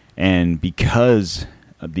 And because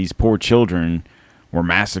of these poor children were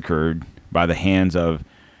massacred by the hands of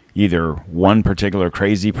either one particular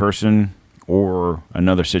crazy person or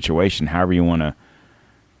another situation, however you want to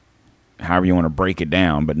however you want to break it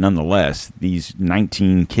down, but nonetheless, these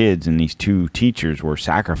 19 kids and these 2 teachers were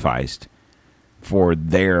sacrificed for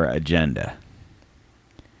their agenda.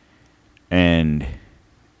 And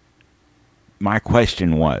my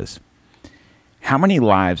question was, how many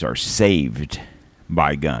lives are saved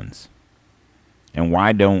by guns? And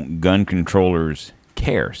why don't gun controllers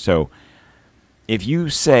care? So if you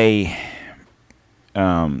say,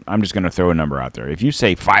 I'm just going to throw a number out there. If you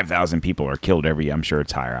say 5,000 people are killed I'm sure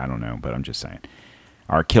it's higher, I don't know, but I'm just saying,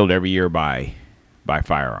 are killed every year by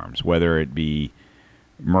firearms, whether it be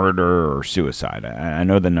murder or suicide. I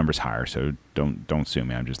know the number's higher, so don't sue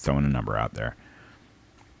me. I'm just throwing a number out there.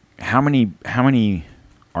 How many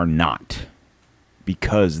are not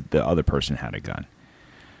because the other person had a gun?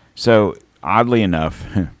 So oddly enough,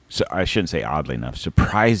 so I shouldn't say oddly enough,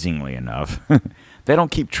 surprisingly enough, they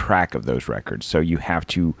don't keep track of those records. So you have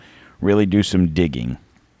to really do some digging.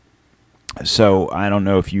 So I don't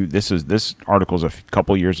know if this article's a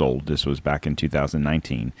couple years old. This was back in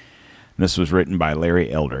 2019. This was written by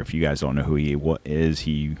Larry Elder. If you guys don't know who he is,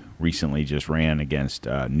 he recently just ran against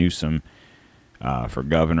Newsom for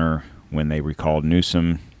governor. When they recalled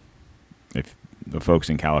Newsom, if the folks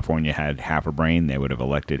in California had half a brain, they would have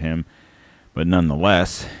elected him. But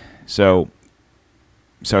nonetheless, so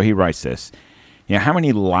he writes this. How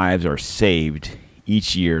many lives are saved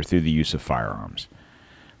each year through the use of firearms?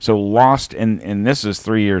 So lost, and this is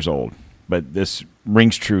 3 years old, but this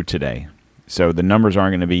rings true today. So the numbers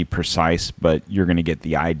aren't going to be precise, but you're going to get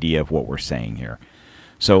the idea of what we're saying here.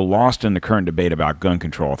 So lost in the current debate about gun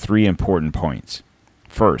control, 3 important points.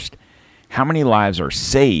 First, how many lives are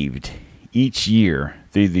saved each year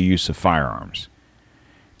through the use of firearms?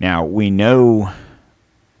 Now, we know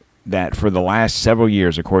that for the last several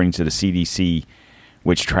years, according to the CDC,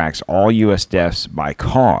 which tracks all U.S. deaths by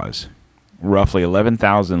cause, roughly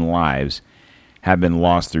 11,000 lives have been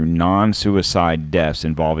lost through non-suicide deaths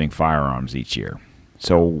involving firearms each year.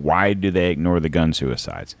 So why do they ignore the gun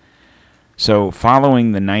suicides? So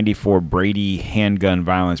following the 94 Brady Handgun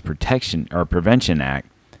Violence Protection or Prevention Act,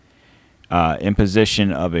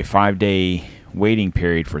 imposition of a 5-day waiting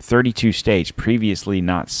period for 32 states previously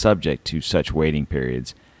not subject to such waiting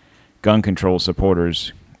periods, gun control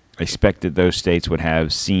supporters expected those states would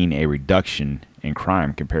have seen a reduction in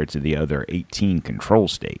crime compared to the other 18 control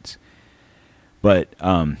states. But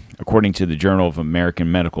according to the Journal of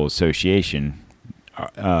American Medical Association,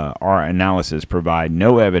 our analysis provide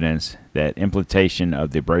no evidence that implementation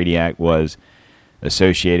of the Brady Act was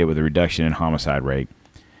associated with a reduction in homicide rate.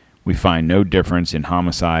 We find no difference in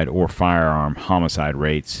homicide or firearm homicide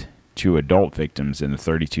rates to adult victims in the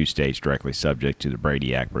 32 states directly subject to the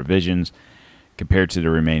Brady Act provisions compared to the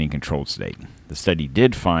remaining controlled state. The study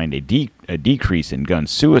did find a decrease in gun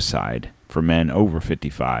suicide for men over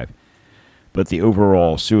 55, but the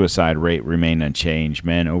overall suicide rate remained unchanged.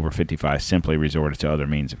 Men over 55 simply resorted to other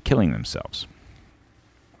means of killing themselves.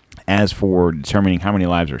 As for determining how many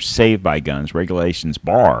lives are saved by guns, regulations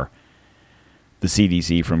bar the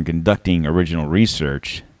CDC from conducting original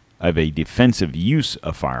research of a defensive use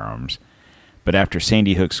of firearms. But after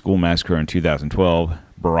Sandy Hook school massacre in 2012,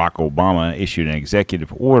 Barack Obama issued an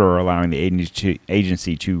executive order allowing the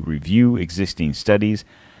agency to review existing studies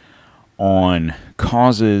on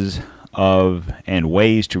causes of and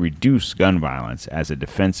ways to reduce gun violence as to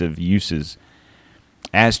defensive use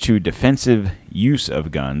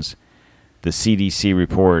of guns. The CDC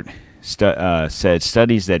report said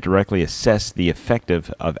studies that directly assess the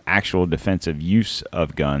effective of actual defensive use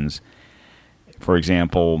of guns, for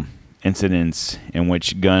example, incidents in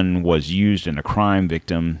which gun was used in a crime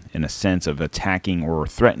victim in a sense of attacking or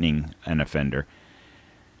threatening an offender,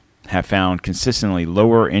 have found consistently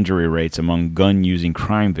lower injury rates among gun-using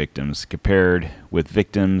crime victims compared with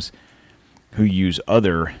victims who use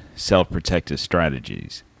other self-protective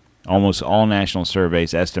strategies. Almost all national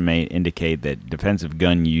surveys indicate that defensive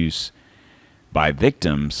gun use by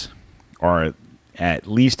victims are at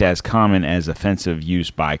least as common as offensive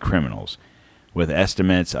use by criminals, with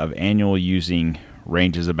estimates of annual using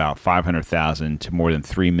ranges about 500,000 to more than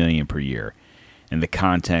 3 million per year, in the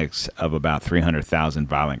context of about 300,000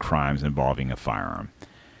 violent crimes involving a firearm.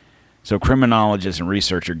 So criminologist and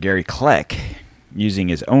researcher Gary Kleck, using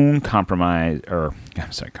his own commission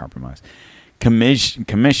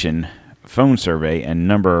phone survey and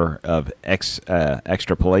number of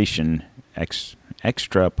extrapolation, yeah,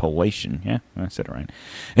 I said it right,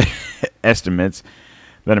 estimates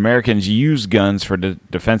that Americans use guns for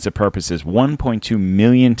defensive purposes 1.2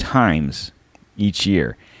 million times each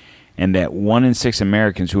year, and that 1 in 6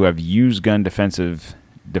 Americans who have used gun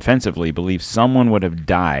defensively believe someone would have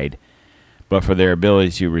died but for their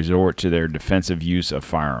ability to resort to their defensive use of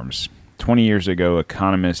firearms. 20 years ago,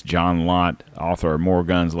 economist John Lott, author of More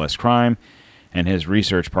Guns, Less Crime, and his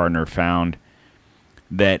research partner found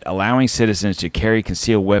that allowing citizens to carry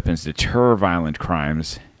concealed weapons deter violent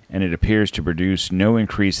crimes, and it appears to produce no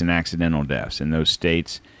increase in accidental deaths. In those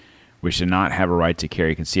states which did not have a right to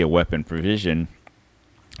carry concealed weapon provision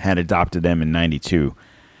had adopted them in 92.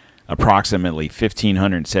 Approximately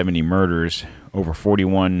 1,570 murders, over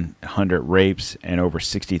 4,100 rapes, and over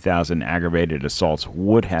 60,000 aggravated assaults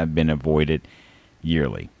would have been avoided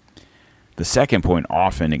yearly. The second point,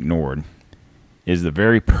 often ignored, is the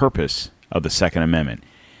very purpose of the Second Amendment.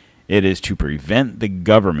 It is to prevent the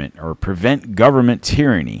government or prevent government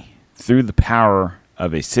tyranny through the power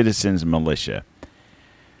of a citizen's militia.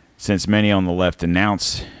 Since many on the left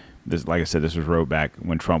denounce this, like I said, this was wrote back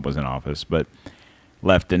when Trump was in office, but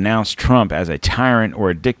left denounced Trump as a tyrant or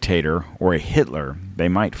a dictator or a Hitler, they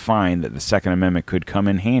might find that the Second Amendment could come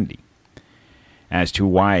in handy. As to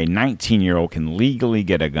why a 19-year-old can legally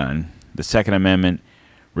get a gun, the Second Amendment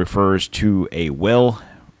refers to a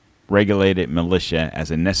well-regulated militia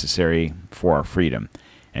as a necessary for our freedom.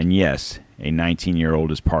 And yes, a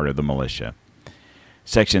 19-year-old is part of the militia.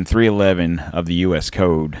 Section 311 of the U.S.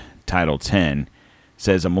 Code, Title 10,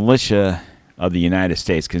 says a militia of the United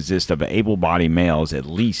States consists of able-bodied males at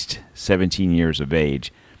least 17 years of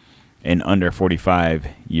age and under 45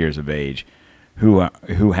 years of age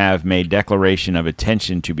who have made declaration of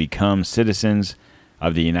intention to become citizens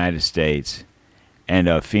of the United States and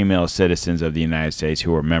of female citizens of the United States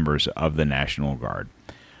who are members of the National Guard.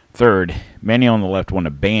 Third, many on the left want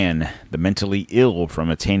to ban the mentally ill from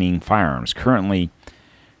attaining firearms. Currently,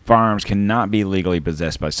 firearms cannot be legally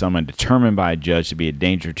possessed by someone determined by a judge to be a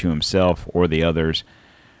danger to himself or the others.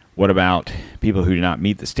 What about people who do not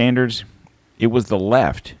meet the standards? It was the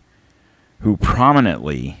left who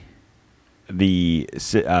prominently, the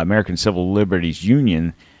American Civil Liberties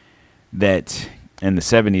Union, that in the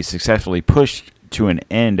 70s successfully pushed to an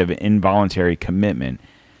end of involuntary commitment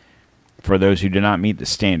for those who did not meet the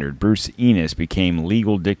standard. Bruce Enos became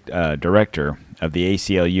legal director of the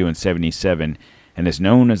ACLU in 77 and is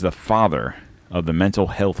known as the father of the mental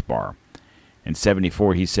health bar. In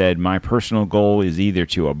 74, he said, "My personal goal is either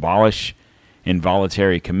to abolish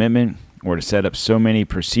involuntary commitment or to set up so many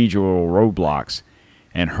procedural roadblocks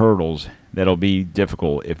and hurdles that it'll be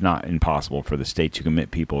difficult, if not impossible, for the state to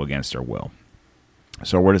commit people against their will."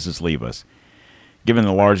 So where does this leave us? Given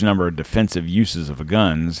the large number of defensive uses of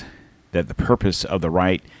guns, that the purpose of the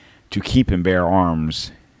right to keep and bear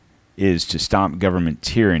arms is to stop government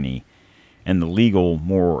tyranny and the legal,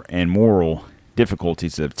 moral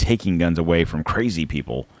difficulties of taking guns away from crazy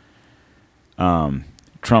people,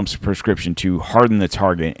 Trump's prescription to harden the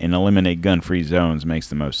target and eliminate gun-free zones makes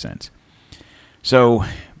the most sense. So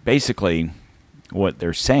basically what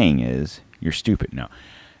they're saying is, you're stupid. No.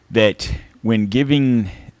 That when giving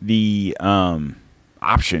the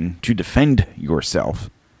option to defend yourself,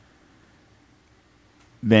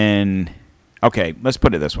 then, okay, let's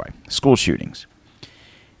put it this way. School shootings.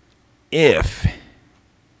 If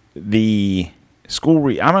the school,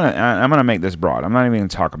 I'm gonna make this broad. I'm not even gonna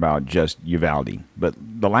talk about just Uvalde, but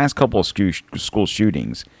the last couple of school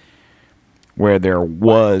shootings where there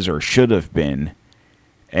was or should have been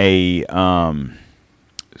a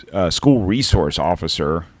school resource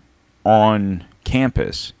officer on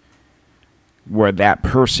campus, where that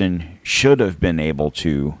person should have been able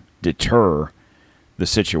to deter the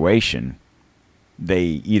situation, they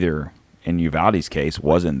either, in Uvalde's case,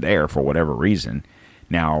 wasn't there for whatever reason.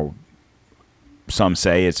 Now, some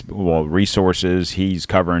say it's, well, resources, he's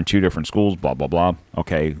covering 2 different schools, blah, blah, blah.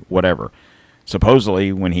 Okay, whatever.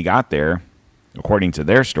 Supposedly, when he got there, according to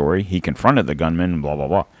their story, he confronted the gunman, blah, blah,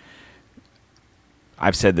 blah.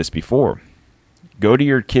 I've said this before. Go to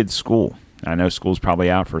your kid's school. I know school's probably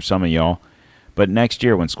out for some of y'all, but next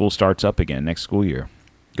year when school starts up again, next school year,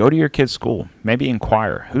 go to your kid's school. Maybe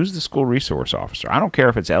inquire, who's the school resource officer? I don't care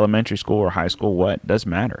if it's elementary school or high school, what, doesn't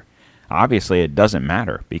matter. Obviously, it doesn't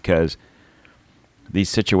matter because these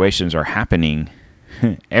situations are happening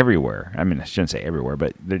everywhere. I mean, I shouldn't say everywhere,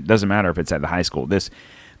 but it doesn't matter if it's at the high school. This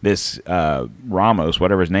Ramos,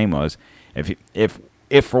 whatever his name was, if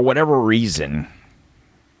for whatever reason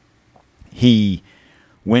he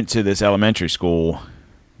went to this elementary school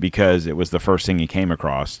because it was the first thing he came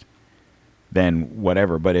across, then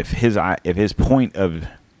whatever. But if his point of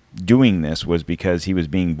doing this was because he was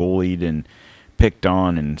being bullied and picked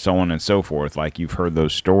on and so on and so forth, like you've heard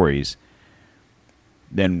those stories,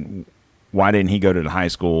 then why didn't he go to the high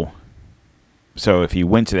school? So if he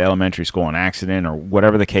went to the elementary school on accident or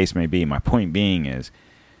whatever the case may be, my point being is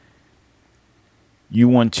you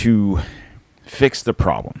want to fix the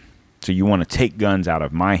problem. So you want to take guns out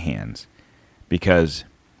of my hands, because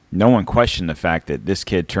no one questioned the fact that this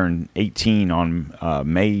kid turned 18 on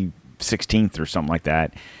May 16th or something like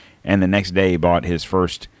that, and the next day bought his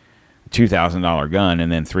first $2,000 gun,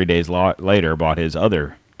 and then 3 days later bought his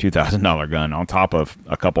other $2,000 gun on top of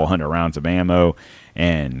a couple hundred rounds of ammo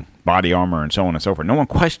and body armor and so on and so forth. No one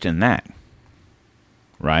questioned that,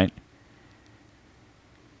 right?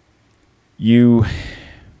 You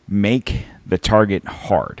make the target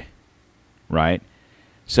hard, right?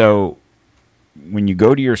 So when you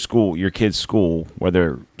go to your school, your kid's school,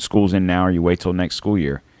 whether school's in now or you wait till next school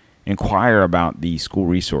year, inquire about the school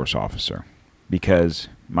resource officer, because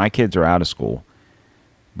my kids are out of school.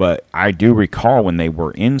 But I do recall when they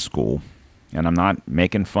were in school, and I'm not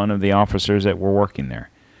making fun of the officers that were working there,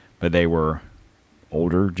 but they were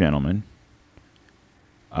older gentlemen,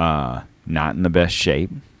 not in the best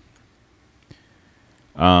shape.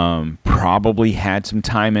 Probably had some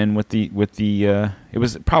time in with the it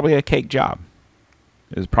was probably a cake job.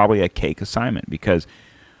 It was probably a cake assignment, because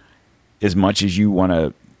as much as you want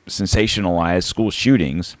to sensationalize school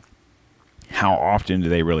shootings, how often do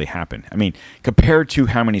they really happen? I mean, compared to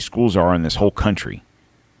how many schools are in this whole country,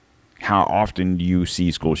 how often do you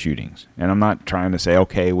see school shootings? And I'm not trying to say,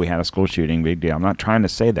 okay, we had a school shooting, big deal. I'm not trying to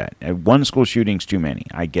say that. One school shooting's too many.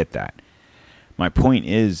 I get that. My point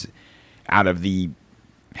is, out of the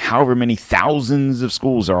however many thousands of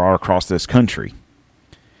schools there are across this country,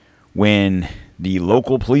 when the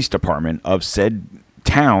local police department of said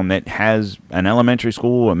town that has an elementary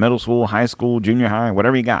school, a middle school, high school, junior high,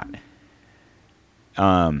 whatever you got,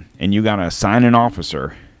 and you got to assign an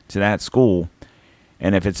officer to that school,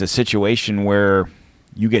 and if it's a situation where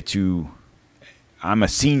you get to, I'm a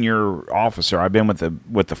senior officer, I've been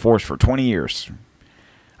with the force for 20 years,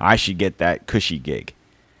 I should get that cushy gig.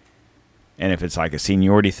 And if it's like a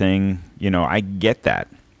seniority thing, I get that.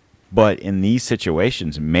 But in these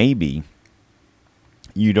situations, maybe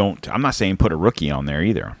you don't, I'm not saying put a rookie on there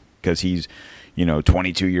either, because he's,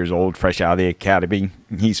 22 years old, fresh out of the academy.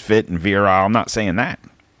 He's fit and virile. I'm not saying that.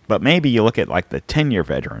 But maybe you look at like the 10-year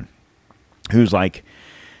veteran who's like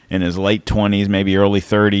in his late 20s, maybe early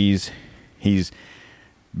 30s. He's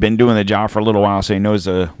been doing the job for a little while, so he knows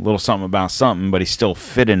a little something about something, but he's still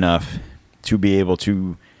fit enough to be able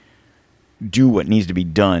to do what needs to be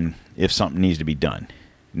done if something needs to be done.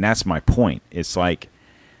 And that's my point. It's like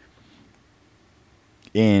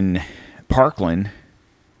in Parkland,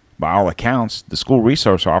 by all accounts, the school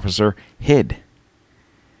resource officer hid.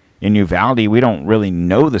 In Uvalde, we don't really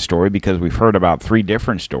know the story because we've heard about 3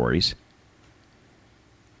 different stories.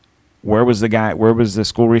 Where was the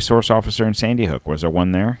school resource officer in Sandy Hook? Was there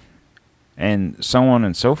one there? And so on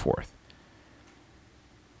and so forth.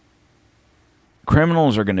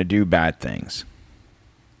 Criminals are going to do bad things.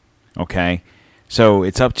 Okay? So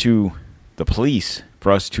it's up to the police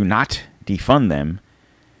for us to not defund them,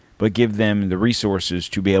 but give them the resources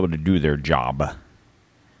to be able to do their job.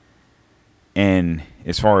 And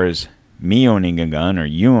as far as me owning a gun or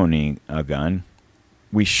you owning a gun,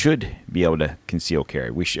 we should be able to conceal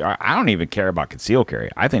carry. I don't even care about conceal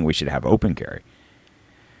carry. I think we should have open carry.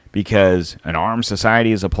 Because an armed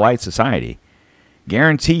society is a polite society.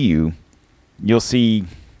 Guarantee you'll see,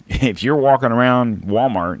 if you're walking around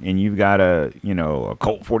Walmart and you've got a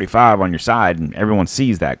Colt 45 on your side and everyone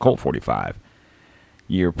sees that Colt 45,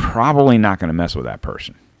 you're probably not going to mess with that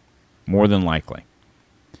person. More than likely.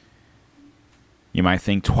 You might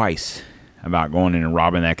think twice about going in and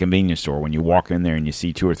robbing that convenience store when you walk in there and you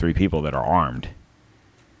see 2 or 3 people that are armed.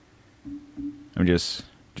 I'm just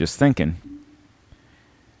thinking.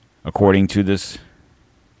 According to this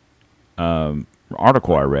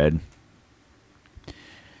article I read,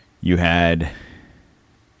 you had,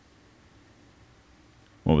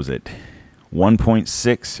 what was it?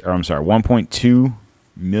 1.2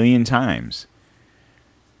 million times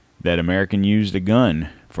that American used a gun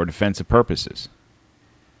for defensive purposes.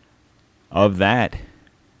 Of that,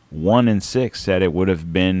 1 in 6 said it would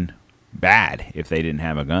have been bad if they didn't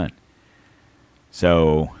have a gun.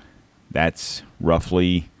 So that's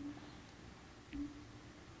roughly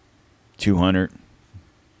 200,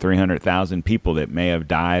 300,000 people that may have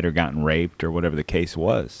died or gotten raped or whatever the case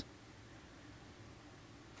was.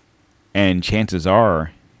 And chances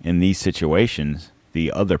are, in these situations,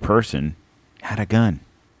 the other person had a gun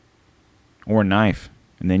or a knife.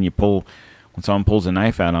 And then when someone pulls a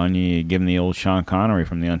knife out on you, you give them the old Sean Connery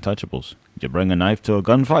from The Untouchables. You bring a knife to a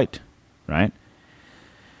gunfight, right?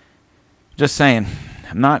 Just saying,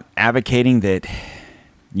 I'm not advocating that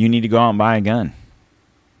you need to go out and buy a gun.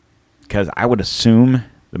 Because I would assume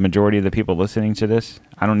the majority of the people listening to this,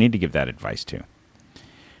 I don't need to give that advice to.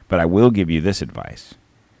 But I will give you this advice.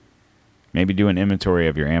 Maybe do an inventory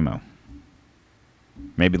of your ammo.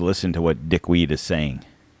 Maybe listen to what Dickweed is saying.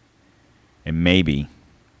 And maybe,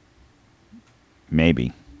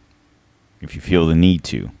 if you feel the need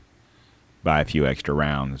to, buy a few extra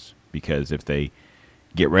rounds. Because if they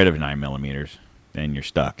get rid of 9mm, then you're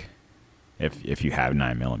stuck. If you have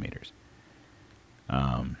 9mm.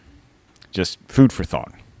 Just food for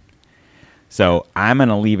thought. So I'm going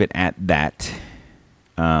to leave it at that.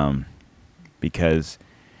 Because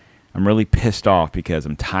I'm really pissed off because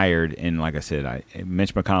I'm tired. And like I said,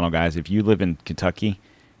 Mitch McConnell, guys, if you live in Kentucky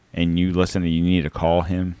and you need to call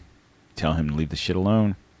him, tell him to leave the shit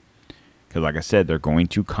alone. Because like I said, they're going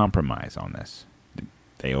to compromise on this.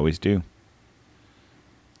 They always do.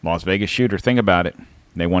 Las Vegas shooter, think about it.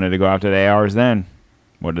 They wanted to go after the ARs then.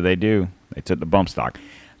 What did? They took the bump stock,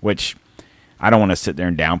 which I don't want to sit there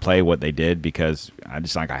and downplay what they did because I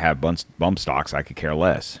have bump stocks. I could care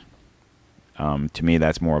less. To me,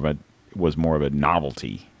 was more of a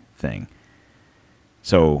novelty thing.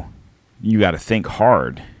 So you got to think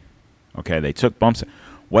hard. Okay, they took bumps.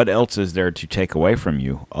 What else is there to take away from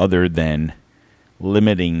you other than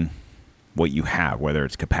limiting what you have, whether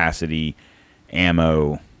it's capacity,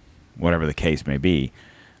 ammo, whatever the case may be?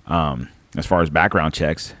 As far as background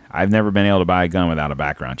checks, I've never been able to buy a gun without a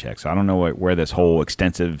background check. So I don't know where this whole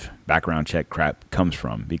extensive background check crap comes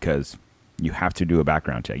from, because you have to do a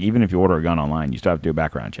background check. Even if you order a gun online, you still have to do a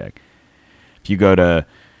background check. If you go to,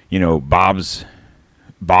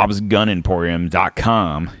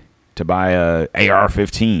 bobsgunemporium.com to buy a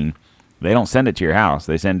AR-15, they don't send it to your house.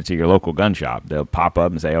 They send it to your local gun shop. They'll pop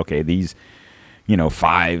up and say, okay, these,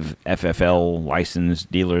 5 FFL licensed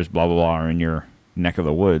dealers, blah, blah, blah, are in your neck of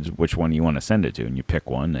the woods. Which one do you want to send it to? And you pick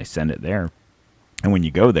one. They send it there. And when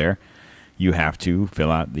you go there, you have to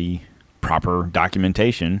fill out the proper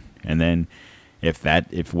documentation. And then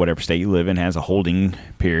if whatever state you live in has a holding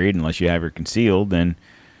period, unless you have it concealed, then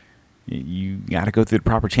you got to go through the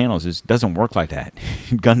proper channels. It doesn't work like that.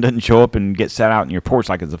 Gun doesn't show up and get set out in your porch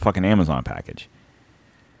like it's a fucking Amazon package.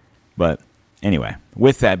 But anyway,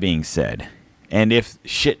 with that being said, and if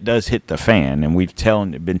shit does hit the fan, and we've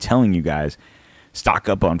been telling you guys, stock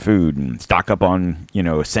up on food and stock up on,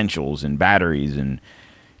 essentials and batteries and,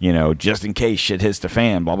 just in case shit hits the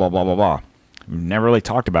fan, blah, blah, blah, blah, blah. We've never really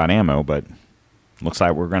talked about ammo, but looks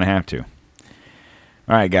like we're going to have to.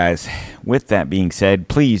 All right, guys. With that being said,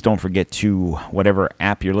 please don't forget to, whatever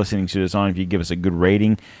app you're listening to this on, if you give us a good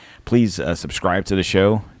rating, please subscribe to the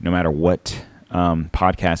show, no matter what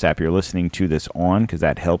podcast app you're listening to this on, because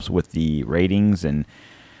that helps with the ratings and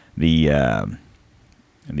the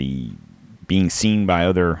being seen by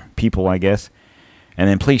other people, I guess. And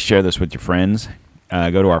then please share this with your friends.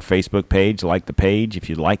 Go to our Facebook page, like the page if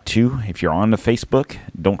you'd like to. If you're on the Facebook,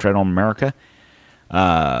 Don't Tread on America.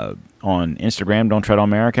 On Instagram, Don't Tread on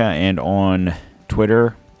America. And on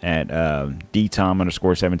Twitter at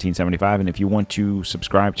dtom_1775. And if you want to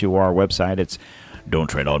subscribe to our website, it's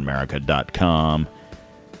don'ttreadonamerica.com.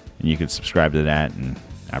 And you can subscribe to that, and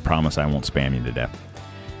I promise I won't spam you to death.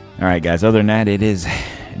 All right, guys. Other than that, it is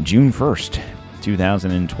June 1st,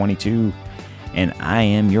 2022. And I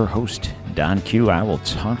am your host, Don Q. I will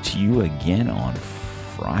talk to you again on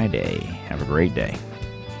Friday. Have a great day.